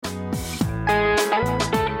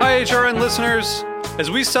HRN listeners.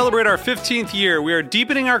 As we celebrate our 15th year, we are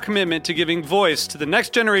deepening our commitment to giving voice to the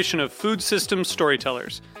next generation of food systems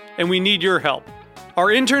storytellers, and we need your help. Our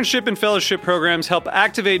internship and fellowship programs help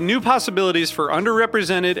activate new possibilities for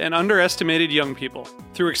underrepresented and underestimated young people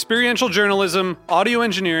through experiential journalism, audio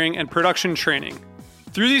engineering, and production training.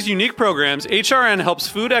 Through these unique programs, HRN helps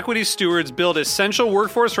food equity stewards build essential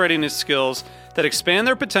workforce readiness skills that expand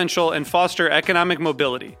their potential and foster economic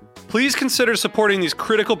mobility. Please consider supporting these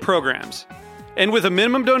critical programs. And with a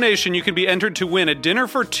minimum donation, you can be entered to win a dinner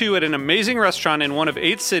for two at an amazing restaurant in one of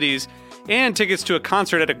 8 cities and tickets to a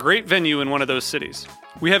concert at a great venue in one of those cities.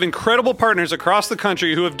 We have incredible partners across the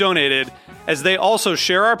country who have donated, as they also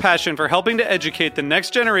share our passion for helping to educate the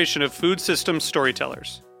next generation of food systems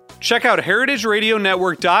storytellers. Check out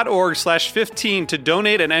heritageradionetwork.org/15 to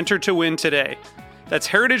donate and enter to win today. That's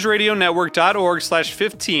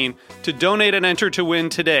heritageradionetwork.org/15 to donate and enter to win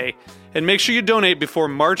today. And make sure you donate before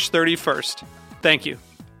March 31st. Thank you.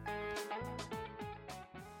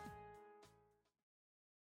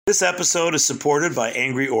 This episode is supported by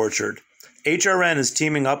Angry Orchard. HRN is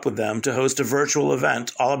teaming up with them to host a virtual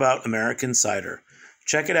event all about American cider.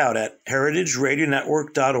 Check it out at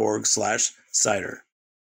heritageradionetwork.org/cider.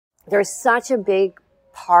 There's such a big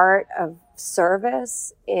part of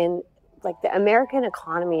service in, like, the American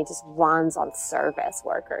economy just runs on service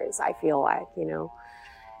workers, I feel like,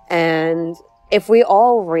 And if we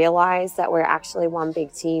all realize that we're actually one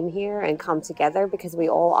big team here and come together because we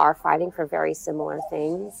all are fighting for very similar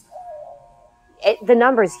things, the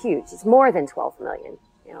number is huge. It's more than 12 million.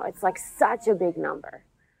 It's like such a big number.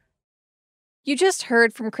 You just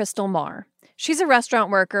heard from Crystal Marr. She's a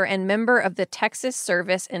restaurant worker and member of the Texas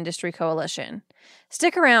Service Industry Coalition.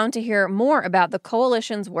 Stick around to hear more about the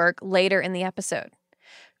coalition's work later in the episode.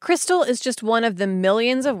 Crystal is just one of the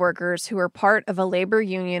millions of workers who are part of a labor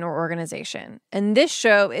union or organization, and this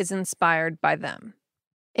show is inspired by them.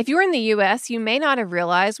 If you're in the U.S., you may not have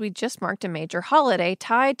realized we just marked a major holiday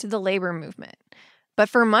tied to the labor movement. But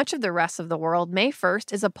for much of the rest of the world, May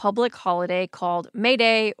 1st is a public holiday called May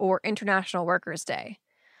Day or International Workers' Day.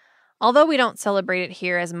 Although we don't celebrate it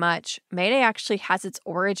here as much, May Day actually has its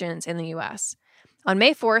origins in the U.S. On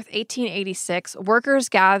May 4th, 1886, workers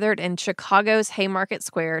gathered in Chicago's Haymarket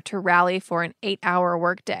Square to rally for an 8-hour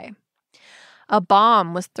workday. A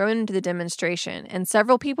bomb was thrown into the demonstration, and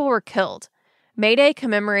several people were killed. May Day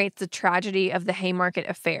commemorates the tragedy of the Haymarket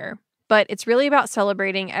Affair, but it's really about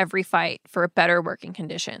celebrating every fight for better working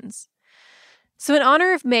conditions. So in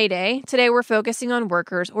honor of May Day, today we're focusing on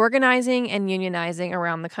workers organizing and unionizing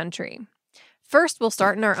around the country. First, we'll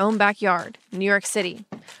start in our own backyard, New York City.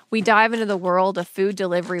 We dive into the world of food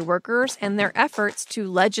delivery workers and their efforts to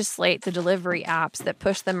legislate the delivery apps that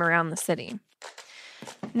push them around the city.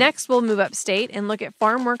 Next, we'll move upstate and look at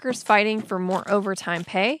farm workers fighting for more overtime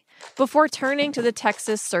pay before turning to the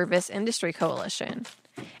Texas Service Industry Coalition.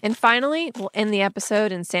 And finally, we'll end the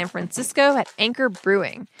episode in San Francisco at Anchor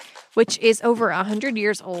Brewing, which is over 100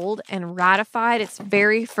 years old and ratified its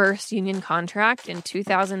very first union contract in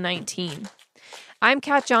 2019. I'm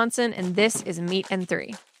Kat Johnson, and this is Meat and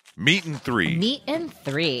Three. Meat and Three. Meat and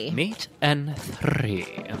Three. Meat and Three.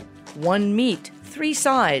 One meat, 3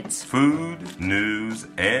 sides. Food, news,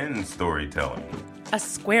 and storytelling. A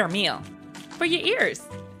square meal for your ears.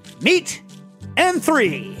 Meat and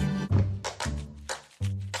Three.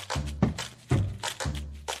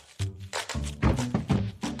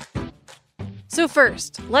 So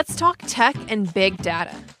first, let's talk tech and big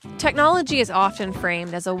data. Technology is often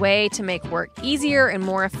framed as a way to make work easier and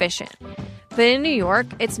more efficient. But in New York,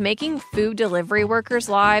 it's making food delivery workers'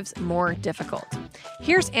 lives more difficult.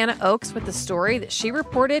 Here's Anna Oakes with the story that she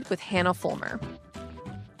reported with Hannah Fulmer.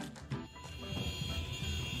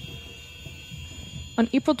 On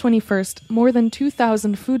April 21st, more than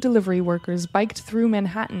 2,000 food delivery workers biked through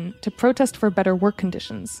Manhattan to protest for better work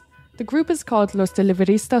conditions. The group is called Los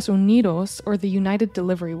Deliveristas Unidos, or the United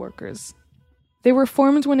Delivery Workers. They were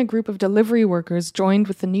formed when a group of delivery workers joined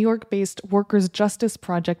with the New York-based Workers' Justice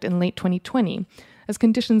Project in late 2020, as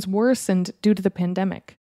conditions worsened due to the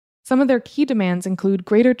pandemic. Some of their key demands include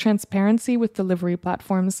greater transparency with delivery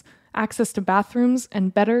platforms, access to bathrooms,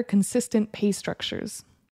 and better, consistent pay structures.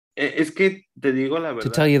 To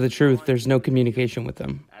tell you the truth, there's no communication with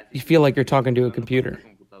them. You feel like you're talking to a computer.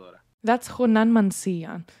 That's Jonan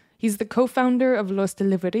Mancilla. He's the co-founder of Los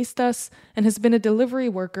Deliveristas and has been a delivery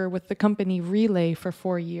worker with the company Relay for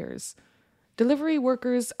 4 years. Delivery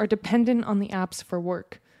workers are dependent on the apps for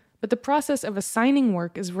work, but the process of assigning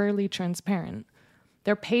work is rarely transparent.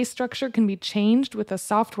 Their pay structure can be changed with a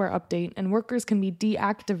software update, and workers can be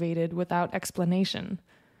deactivated without explanation.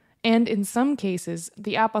 And in some cases,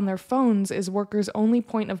 the app on their phones is workers' only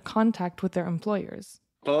point of contact with their employers.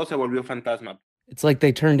 Todo se volvió fantasma. It's like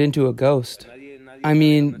they turned into a ghost. I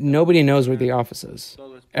mean, nobody knows where the office is.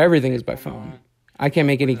 Everything is by phone. I can't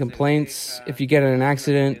make any complaints. If you get in an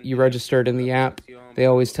accident, you register it in the app. They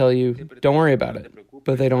always tell you, don't worry about it,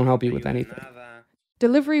 but they don't help you with anything.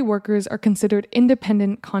 Delivery workers are considered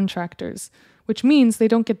independent contractors, which means they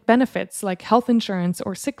don't get benefits like health insurance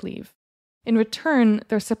or sick leave. In return,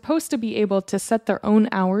 they're supposed to be able to set their own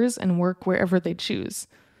hours and work wherever they choose.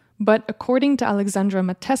 But according to Alexandra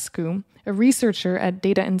Matescu, a researcher at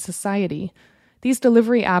Data and Society, these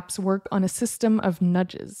delivery apps work on a system of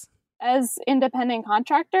nudges. As independent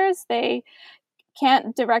contractors, they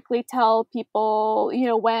can't directly tell people,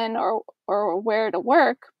 when or where to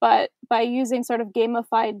work, but by using sort of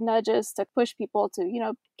gamified nudges to push people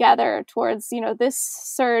to, gather towards, this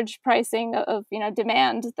surge pricing of,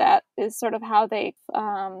 demand, that is sort of how they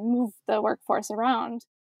move the workforce around.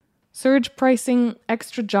 Surge pricing,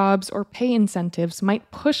 extra jobs, or pay incentives might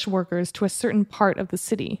push workers to a certain part of the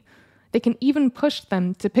city. They can even push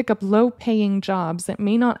them to pick up low-paying jobs that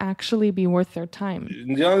may not actually be worth their time.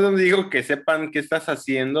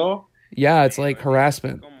 Yeah, it's like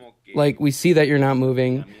harassment. Like, we see that you're not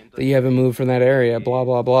moving, that you haven't moved from that area, blah,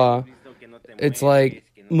 blah, blah. It's like,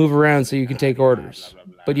 move around so you can take orders.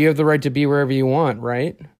 But you have the right to be wherever you want,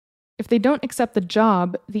 right? If they don't accept the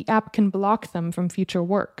job, the app can block them from future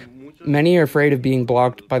work. Many are afraid of being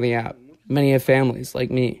blocked by the app. Many have families,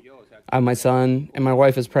 like me. I have my son, and my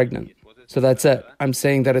wife is pregnant. So that's it. I'm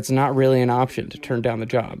saying that it's not really an option to turn down the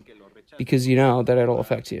job, because you know that it'll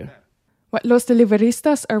affect you. What Los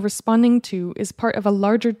Deliveristas are responding to is part of a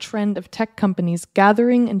larger trend of tech companies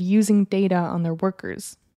gathering and using data on their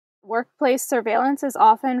workers. Workplace surveillance is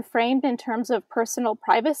often framed in terms of personal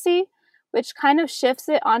privacy, which kind of shifts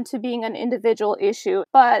it onto being an individual issue.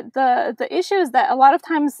 But the issue is that a lot of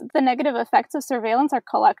times the negative effects of surveillance are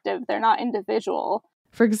collective, they're not individual.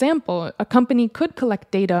 For example, a company could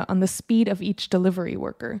collect data on the speed of each delivery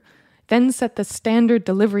worker, then set the standard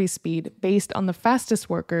delivery speed based on the fastest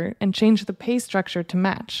worker and change the pay structure to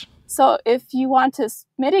match. So if you want to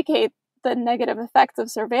mitigate the negative effects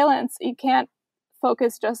of surveillance, you can't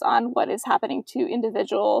focus just on what is happening to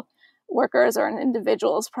individual workers or an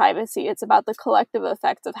individual's privacy. It's about the collective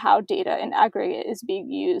effects of how data in aggregate is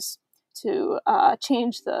being used to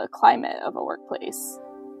change the climate of a workplace.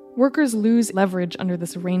 Workers lose leverage under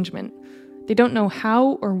this arrangement. They don't know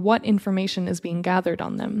how or what information is being gathered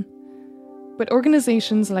on them. But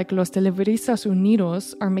organizations like Los Deliveristas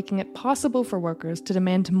Unidos are making it possible for workers to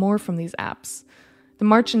demand more from these apps. The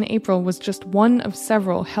march in April was just one of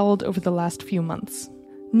several held over the last few months.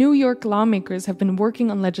 New York lawmakers have been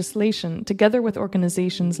working on legislation together with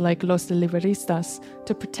organizations like Los Deliveristas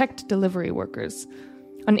to protect delivery workers.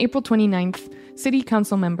 On April 29th, City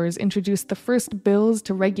Council members introduced the first bills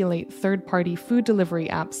to regulate third-party food delivery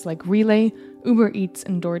apps like Relay, Uber Eats,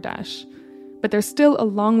 and DoorDash. But there's still a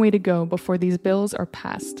long way to go before these bills are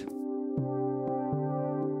passed.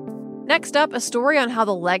 Next up, a story on how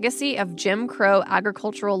the legacy of Jim Crow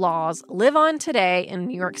agricultural laws live on today in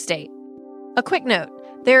New York State. A quick note,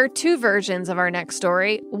 there are two versions of our next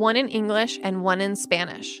story, one in English and one in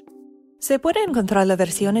Spanish. Se puede encontrar la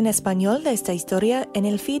versión en español de esta historia en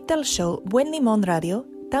el feed del show Buen Limón Radio,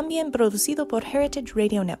 también producido por Heritage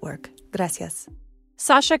Radio Network. Gracias.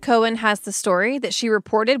 Sasha Cohen has the story that she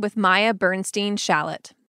reported with Maya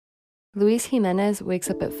Bernstein-Shallot. Luis Jimenez wakes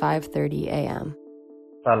up at 5:30 a.m.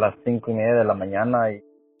 A las 5:30 de la mañana.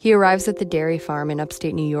 He arrives at the dairy farm in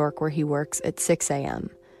upstate New York where he works at 6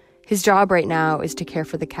 a.m. His job right now is to care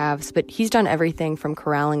for the calves, but he's done everything from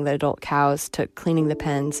corralling the adult cows to cleaning the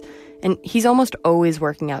pens, and he's almost always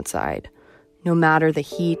working outside, no matter the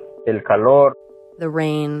heat, el calor, the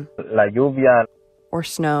rain, la lluvia, or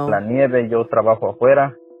snow. La nieve, yo trabajo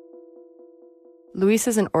afuera. Luis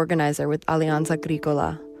is an organizer with Alianza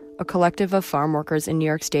Agrícola, a collective of farm workers in New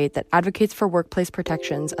York State that advocates for workplace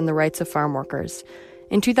protections and the rights of farm workers.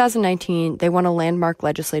 In 2019, they won a landmark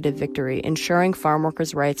legislative victory, ensuring farm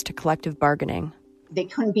workers' rights to collective bargaining. There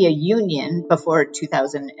couldn't be a union before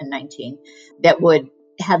 2019 that would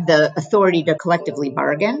have the authority to collectively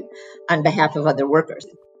bargain on behalf of other workers.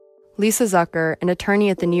 Lisa Zucker, an attorney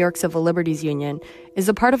at the New York Civil Liberties Union, is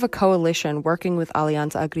a part of a coalition working with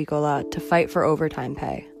Alianza Agrícola to fight for overtime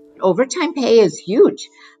pay. Overtime pay is huge.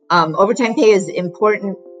 Overtime pay is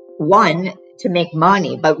important, one, to make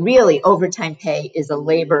money, but really overtime pay is a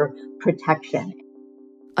labor protection.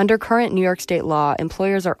 Under current New York state law,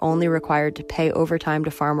 employers are only required to pay overtime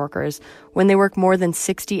to farm workers when they work more than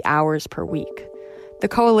 60 hours per week. The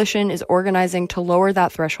coalition is organizing to lower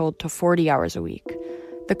that threshold to 40 hours a week.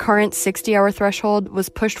 The current 60-hour threshold was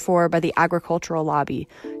pushed for by the agricultural lobby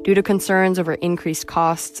due to concerns over increased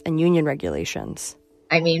costs and union regulations.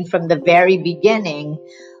 I mean, from the very beginning,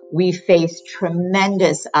 we faced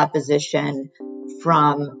tremendous opposition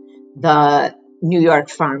from the New York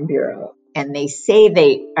Farm Bureau. And they say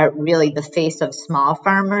they are really the face of small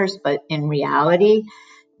farmers, but in reality,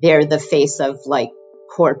 they're the face of like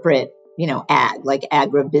corporate, like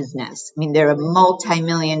agribusiness. I mean, they're a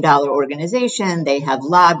multi-million-dollar organization. They have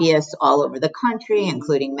lobbyists all over the country,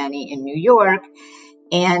 including many in New York.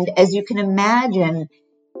 And as you can imagine,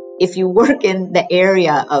 if you work in the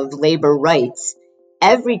area of labor rights,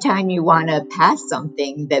 every time you want to pass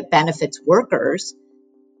something that benefits workers,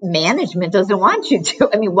 management doesn't want you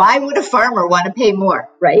to. I mean, why would a farmer want to pay more,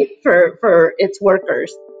 right, for its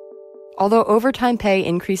workers? Although overtime pay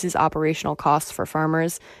increases operational costs for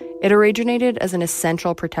farmers, it originated as an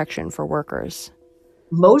essential protection for workers.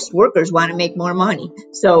 Most workers want to make more money.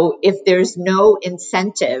 So if there's no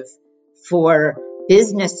incentive for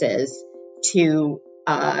businesses to,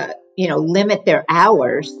 limit their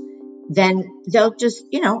hours, then they'll just,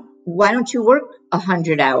 why don't you work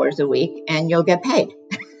 100 hours a week and you'll get paid?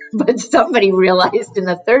 But somebody realized in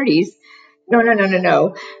the 30s,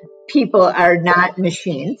 no. People are not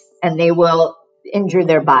machines, and they will injure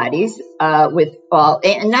their bodies with all,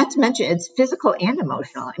 and not to mention it's physical and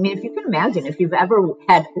emotional. I mean, if you can imagine, if you've ever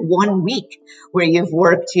had 1 week where you've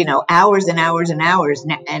worked, hours and hours and hours,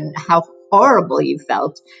 and how horrible you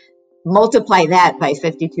felt, multiply that by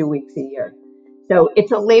 52 weeks a year. So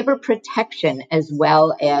it's a labor protection as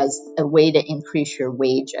well as a way to increase your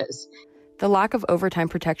wages. The lack of overtime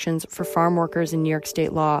protections for farm workers in New York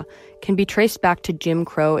state law can be traced back to Jim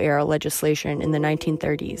Crow-era legislation in the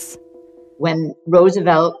 1930s. When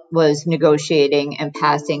Roosevelt was negotiating and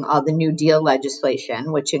passing all the New Deal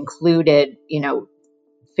legislation, which included,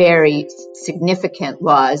 very significant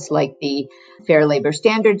laws like the Fair Labor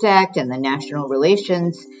Standards Act and the National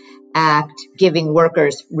Relations Act, giving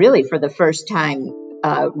workers really for the first time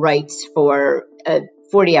rights for a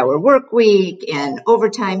 40-hour work week and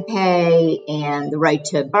overtime pay and the right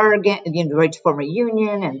to bargain, the right to form a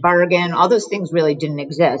union and bargain. All those things really didn't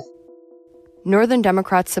exist. Northern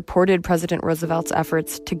Democrats supported President Roosevelt's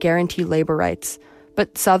efforts to guarantee labor rights,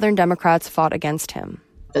 but Southern Democrats fought against him.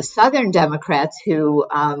 The Southern Democrats, who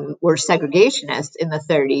were segregationists in the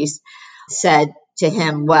 30s, said to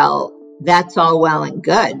him, well, that's all well and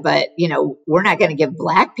good, but, we're not going to give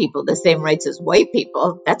Black people the same rights as white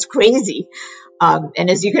people. That's crazy. And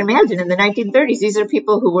as you can imagine, in the 1930s, these are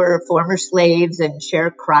people who were former slaves and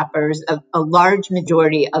sharecroppers. A large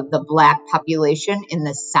majority of the Black population in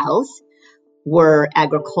the South were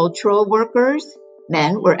agricultural workers.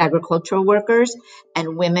 Men were agricultural workers,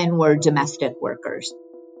 and women were domestic workers.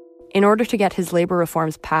 In order to get his labor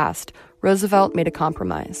reforms passed, Roosevelt made a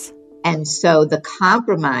compromise. And so the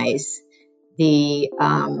compromise, the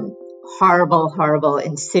horrible,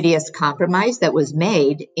 insidious compromise that was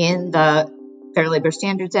made in the Fair Labor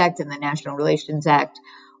Standards Act and the National Relations Act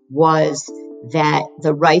was that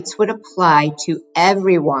the rights would apply to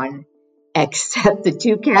everyone except the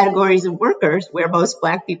two categories of workers where most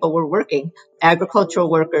Black people were working, agricultural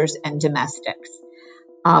workers and domestics.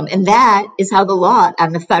 And that is how the law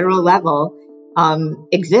on the federal level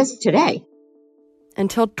exists today.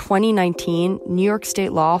 Until 2019, New York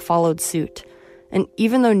state law followed suit. And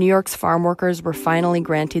even though New York's farm workers were finally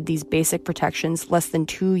granted these basic protections less than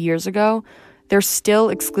 2 years ago, they're still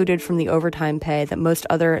excluded from the overtime pay that most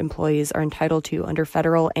other employees are entitled to under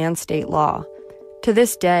federal and state law. To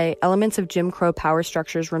this day, elements of Jim Crow power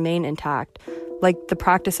structures remain intact, like the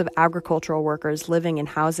practice of agricultural workers living in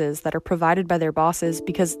houses that are provided by their bosses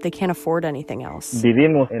because they can't afford anything else.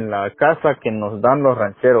 Vivimos en la casa que nos dan los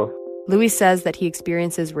rancheros. Luis says that he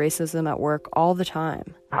experiences racism at work all the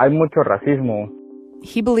time. Hay mucho racismo.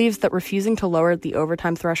 He believes that refusing to lower the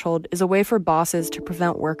overtime threshold is a way for bosses to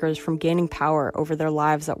prevent workers from gaining power over their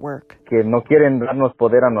lives at work. Que no quieren darnos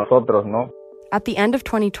poder a nosotros, ¿no? At the end of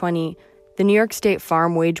 2020, the New York State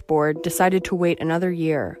Farm Wage Board decided to wait another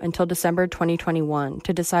year until December 2021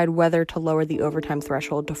 to decide whether to lower the overtime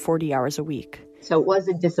threshold to 40 hours a week. So it was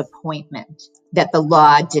a disappointment that the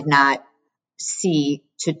law did not see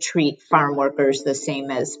to treat farm workers the same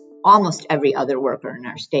as almost every other worker in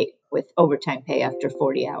our state with overtime pay after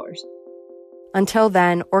 40 hours. Until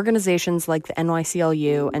then, organizations like the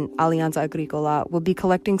NYCLU and Alianza Agricola will be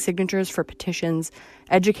collecting signatures for petitions,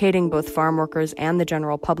 educating both farm workers and the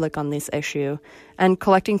general public on this issue, and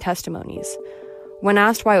collecting testimonies. When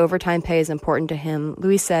asked why overtime pay is important to him,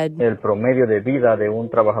 Luis said, El promedio de vida de un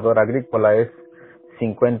trabajador agrícola es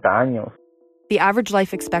 50 años. The average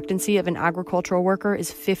life expectancy of an agricultural worker is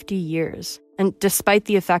 50 years, And despite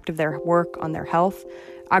the effect of their work on their health,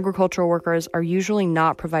 agricultural workers are usually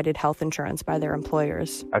not provided health insurance by their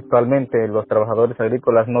employers. Actualmente los trabajadores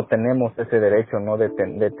agrícolas no tenemos ese derecho, ¿no?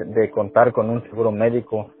 de contar con un seguro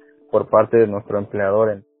médico por parte de nuestro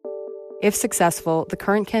empleador. If successful, the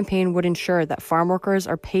current campaign would ensure that farm workers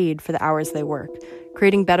are paid for the hours they work,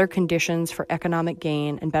 creating better conditions for economic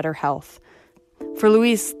gain and better health. For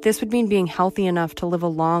Luis, this would mean being healthy enough to live a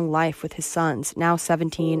long life with his sons, now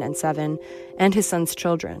 17 and 7, and his sons'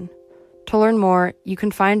 children. To learn more, you can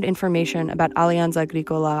find information about Alianza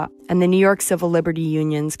Agrícola and the New York Civil Liberty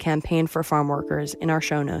Union's campaign for farm workers in our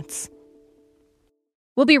show notes.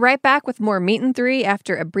 We'll be right back with more Meat and Three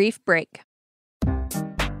after a brief break.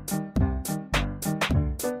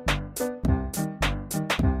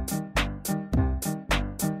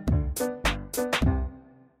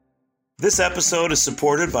 This episode is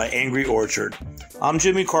supported by Angry Orchard. I'm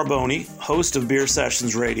Jimmy Carboni, host of Beer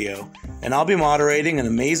Sessions Radio, and I'll be moderating an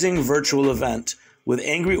amazing virtual event with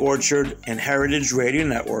Angry Orchard and Heritage Radio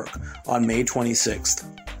Network on May 26th.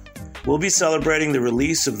 We'll be celebrating the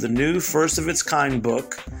release of the new first-of-its-kind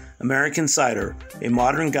book, American Cider, A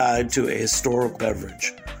Modern Guide to a Historic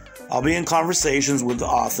Beverage. I'll be in conversations with the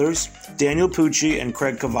authors, Daniel Pucci and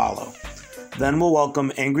Craig Cavallo. Then we'll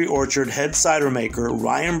welcome Angry Orchard head cider maker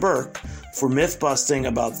Ryan Burke for myth-busting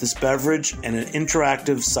about this beverage and an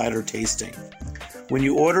interactive cider tasting. When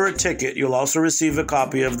you order a ticket, you'll also receive a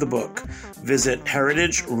copy of the book. Visit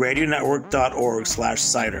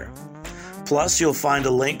heritageradionetwork.org/cider. Plus, you'll find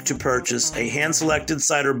a link to purchase a hand-selected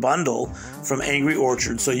cider bundle from Angry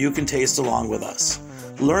Orchard so you can taste along with us.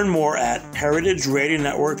 Learn more at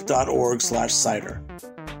heritageradionetwork.org/cider.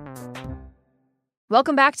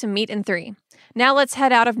 Welcome back to Meat and Three. Now let's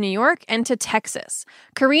head out of New York and to Texas.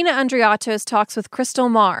 Karina Andriatos talks with Crystal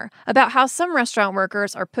Marr about how some restaurant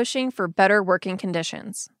workers are pushing for better working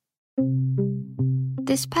conditions.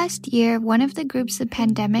 This past year, one of the groups the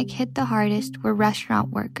pandemic hit the hardest were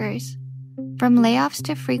restaurant workers. From layoffs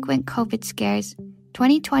to frequent COVID scares,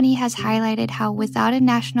 2020 has highlighted how without a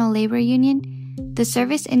national labor union, the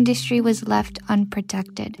service industry was left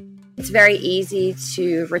unprotected. It's very easy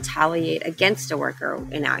to retaliate against a worker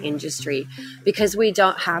in our industry because we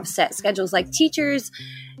don't have set schedules. Like teachers,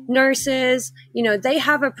 nurses, they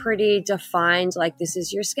have a pretty defined, like, this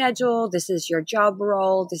is your schedule, this is your job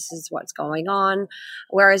role, this is what's going on.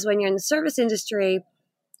 Whereas when you're in the service industry,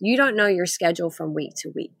 you don't know your schedule from week to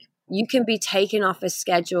week. You can be taken off a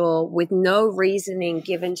schedule with no reasoning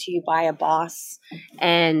given to you by a boss,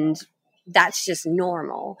 and that's just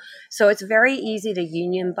normal. So it's very easy to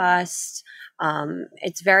union bust.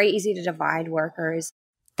 It's very easy to divide workers.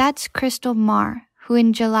 That's Crystal Marr, who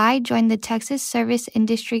in July joined the Texas Service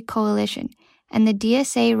Industry Coalition and the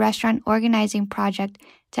DSA Restaurant Organizing Project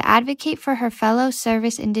to advocate for her fellow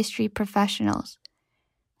service industry professionals.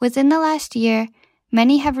 Within the last year,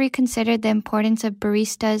 many have reconsidered the importance of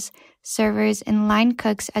baristas, servers, and line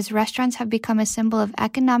cooks as restaurants have become a symbol of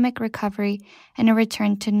economic recovery and a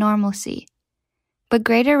return to normalcy. But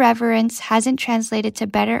greater reverence hasn't translated to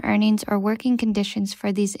better earnings or working conditions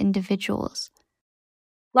for these individuals.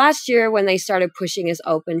 Last year, when they started pushing us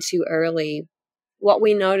open too early, what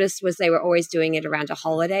we noticed was they were always doing it around a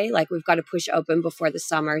holiday. Like, we've got to push open before the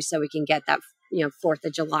summer so we can get that 4th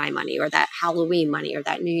of July money or that Halloween money or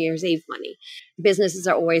that New Year's Eve money. Businesses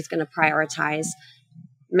are always going to prioritize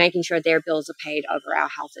making sure their bills are paid over our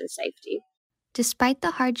health and safety. Despite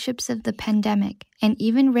the hardships of the pandemic and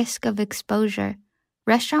even risk of exposure,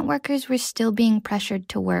 restaurant workers were still being pressured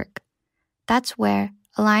to work. That's where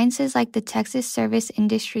alliances like the Texas Service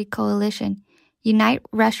Industry Coalition unite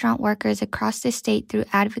restaurant workers across the state through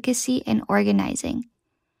advocacy and organizing.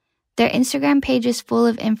 Their Instagram page is full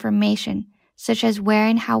of information, such as where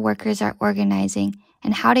and how workers are organizing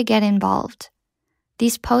and how to get involved.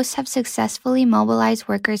 These posts have successfully mobilized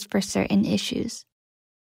workers for certain issues.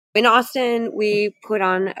 In Austin, we put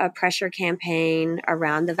on a pressure campaign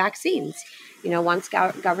around the vaccines. Once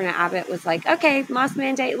Governor Abbott was like, okay, mask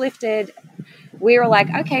mandate lifted, we were like,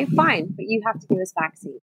 okay, fine, but you have to give us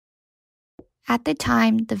vaccine. At the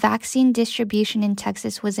time, the vaccine distribution in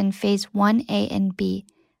Texas was in phase 1A and B,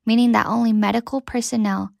 meaning that only medical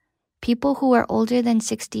personnel, people who are older than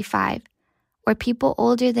 65, or people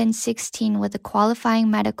older than 16 with a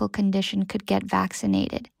qualifying medical condition could get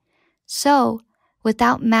vaccinated. So,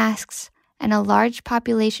 without masks and a large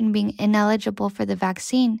population being ineligible for the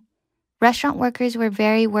vaccine, restaurant workers were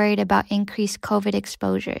very worried about increased COVID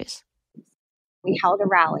exposures. We held a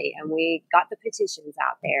rally and we got the petitions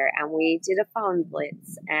out there and we did a phone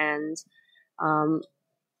blitz and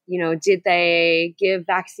Did they give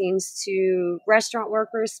vaccines to restaurant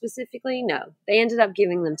workers specifically? No, they ended up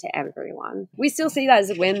giving them to everyone. We still see that as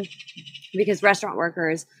a win because restaurant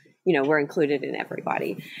workers, were included in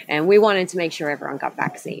everybody. And we wanted to make sure everyone got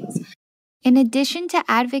vaccines. In addition to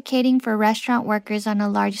advocating for restaurant workers on a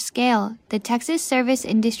large scale, the Texas Service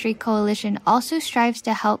Industry Coalition also strives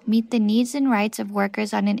to help meet the needs and rights of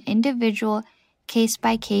workers on an individual,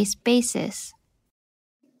 case-by-case basis.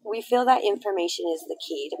 We feel that information is the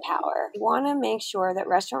key to power. We want to make sure that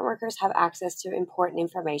restaurant workers have access to important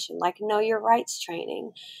information, like know your rights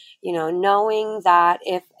training. Knowing that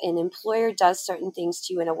if an employer does certain things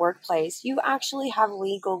to you in a workplace, you actually have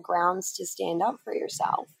legal grounds to stand up for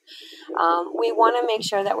yourself. We want to make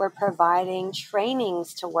sure that we're providing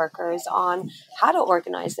trainings to workers on how to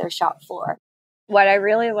organize their shop floor. What I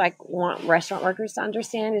really want restaurant workers to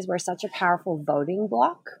understand is we're such a powerful voting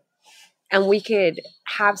bloc. And we could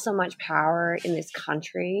have so much power in this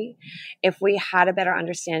country if we had a better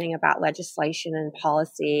understanding about legislation and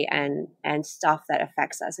policy and stuff that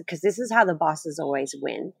affects us, because this is how the bosses always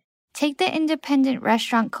win. Take the Independent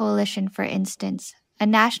Restaurant Coalition, for instance, a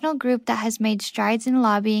national group that has made strides in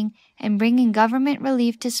lobbying and bringing government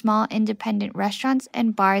relief to small independent restaurants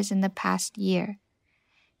and bars in the past year.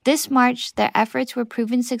 This March, their efforts were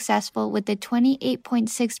proven successful with the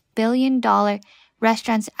 $28.6 billion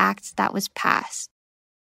Restaurants Act that was passed.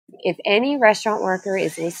 If any restaurant worker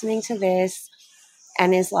is listening to this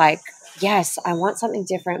and is like, yes, I want something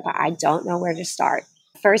different, but I don't know where to start.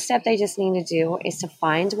 First step they just need to do is to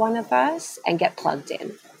find one of us and get plugged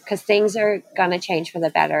in, because things are going to change for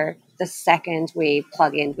the better the second we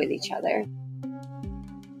plug in with each other.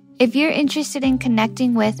 If you're interested in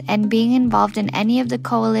connecting with and being involved in any of the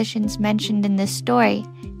coalitions mentioned in this story,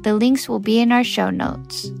 the links will be in our show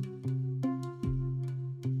notes.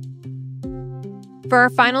 For our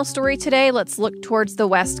final story today, let's look towards the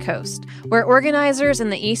West Coast, where organizers in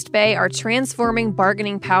the East Bay are transforming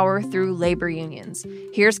bargaining power through labor unions.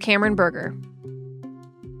 Here's Cameron Berger.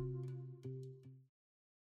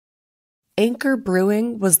 Anchor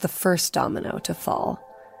Brewing was the first domino to fall.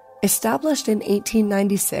 Established in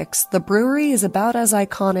 1896, the brewery is about as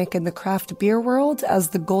iconic in the craft beer world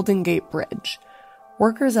as the Golden Gate Bridge.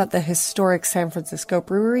 Workers at the historic San Francisco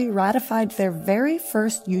brewery ratified their very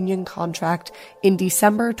first union contract in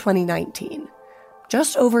December 2019.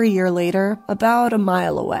 Just over a year later, about a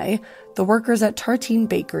mile away, the workers at Tartine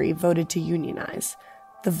Bakery voted to unionize.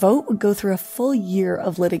 The vote would go through a full year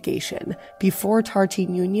of litigation before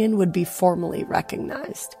Tartine Union would be formally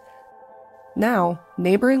recognized. Now,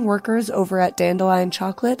 neighboring workers over at Dandelion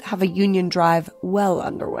Chocolate have a union drive well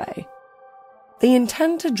underway. They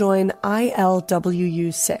intend to join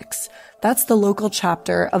ILWU 6. That's the local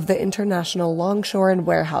chapter of the International Longshore and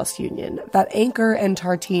Warehouse Union that Anchor and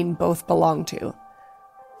Tartine both belong to.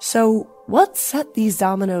 So, what set these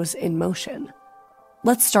dominoes in motion?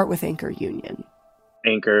 Let's start with Anchor Union.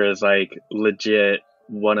 Anchor is legit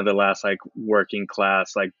one of the last working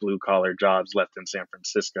class blue collar jobs left in San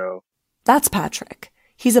Francisco. That's Patrick.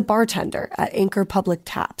 He's a bartender at Anchor Public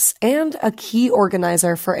Taps and a key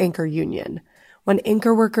organizer for Anchor Union. When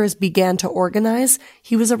Anchor workers began to organize,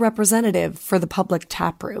 he was a representative for the public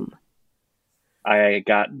tap room. I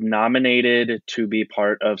got nominated to be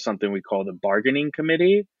part of something we call the bargaining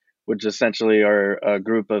committee, which essentially are a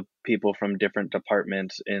group of people from different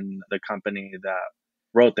departments in the company that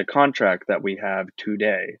wrote the contract that we have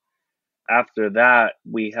today. After that,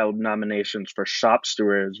 we held nominations for shop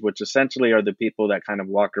stewards, which essentially are the people that kind of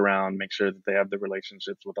walk around, make sure that they have the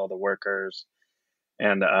relationships with all the workers,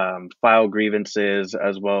 and file grievances,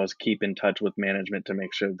 as well as keep in touch with management to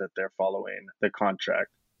make sure that they're following the contract.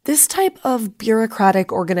 This type of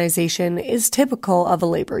bureaucratic organization is typical of a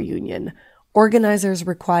labor union. Organizers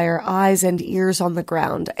require eyes and ears on the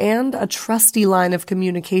ground and a trusty line of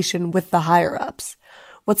communication with the higher-ups.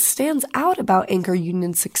 What stands out about Anchor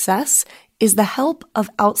Union's success is the help of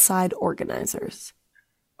outside organizers.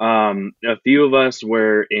 A few of us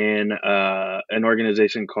were in an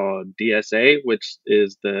organization called DSA, which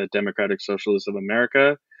is the Democratic Socialists of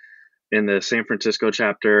America, in the San Francisco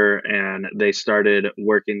chapter, and they started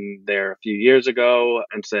working there a few years ago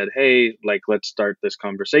and said, hey, let's start this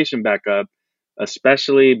conversation back up,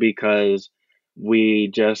 especially because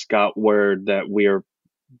we just got word that we're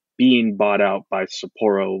being bought out by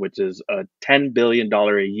Sapporo, which is a $10 billion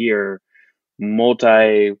a year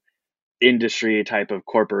multi-industry type of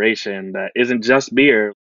corporation that isn't just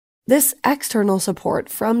beer. This external support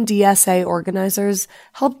from DSA organizers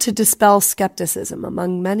helped to dispel skepticism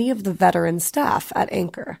among many of the veteran staff at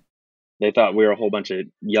Anchor. They thought we were a whole bunch of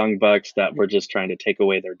young bucks that were just trying to take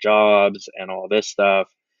away their jobs and all this stuff.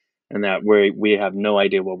 and that we have no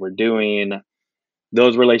idea what we're doing.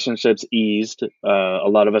 Those relationships eased. A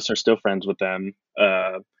lot of us are still friends with them.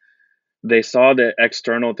 They saw the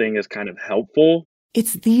external thing as kind of helpful.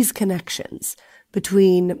 It's these connections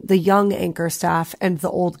between the young Anchor staff and the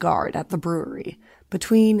old guard at the brewery,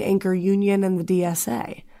 between Anchor Union and the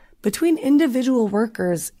DSA, between individual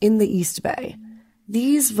workers in the East Bay.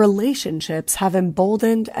 These relationships have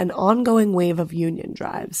emboldened an ongoing wave of union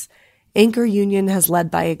drives. Anchor Union has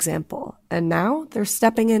led by example, and now they're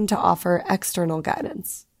stepping in to offer external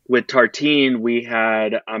guidance. With Tartine,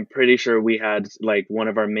 I'm pretty sure we had like one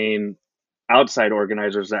of our main outside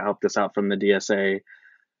organizers that helped us out from the DSA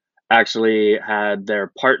actually had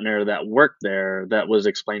their partner that worked there that was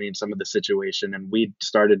explaining some of the situation. And we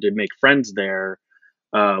started to make friends there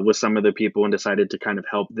with some of the people and decided to kind of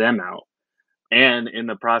help them out. And in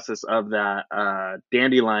the process of that,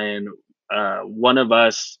 Dandelion, one of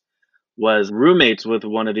us was roommates with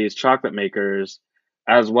one of these chocolate makers,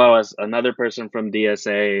 as well as another person from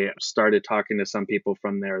DSA started talking to some people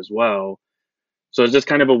from there as well. So it's just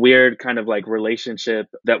kind of a weird kind of like relationship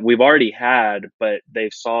that we've already had, but they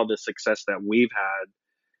saw the success that we've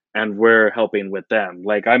had and we're helping with them.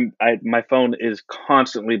 Like my phone is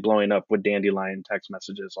constantly blowing up with Dandelion text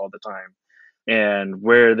messages all the time. And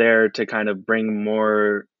we're there to kind of bring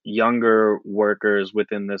more younger workers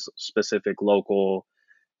within this specific local,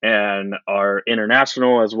 and our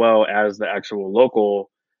international as well as the actual local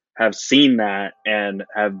have seen that and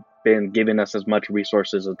have been giving us as much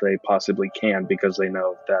resources as they possibly can, because they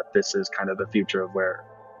know that this is kind of the future of where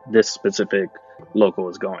this specific local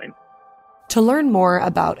is going. To learn more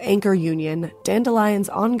about Anchor Union, Dandelion's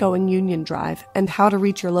ongoing union drive, and how to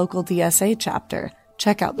reach your local DSA chapter,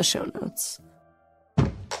 check out the show notes.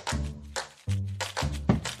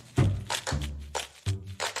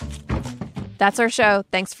 That's our show.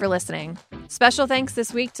 Thanks for listening. Special thanks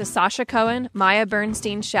this week to Sasha Cohen, Maya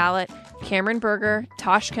Bernstein-Shallot, Cameron Berger,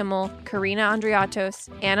 Tosh Kimmel, Karina Andriatos,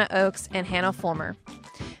 Anna Oakes, and Hannah Fulmer.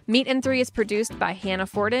 Meat and Three is produced by Hannah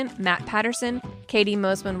Forden, Matt Patterson, Katie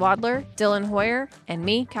Mosman-Wadler, Dylan Hoyer, and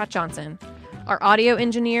me, Kat Johnson. Our audio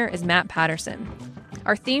engineer is Matt Patterson.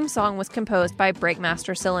 Our theme song was composed by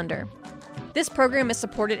Breakmaster Cylinder. This program is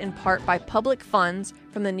supported in part by public funds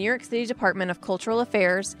from the New York City Department of Cultural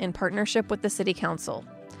Affairs in partnership with the City Council.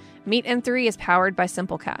 Meat and Three is powered by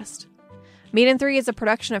Simplecast. Meat and Three is a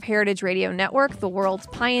production of Heritage Radio Network, the world's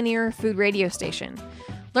pioneer food radio station.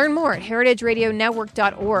 Learn more at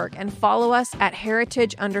heritageradionetwork.org and follow us at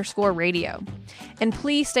heritage_radio. And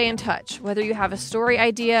please stay in touch. Whether you have a story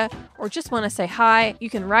idea or just want to say hi, you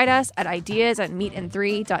can write us at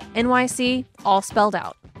ideas@meatand3.nyc, all spelled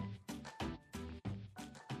out.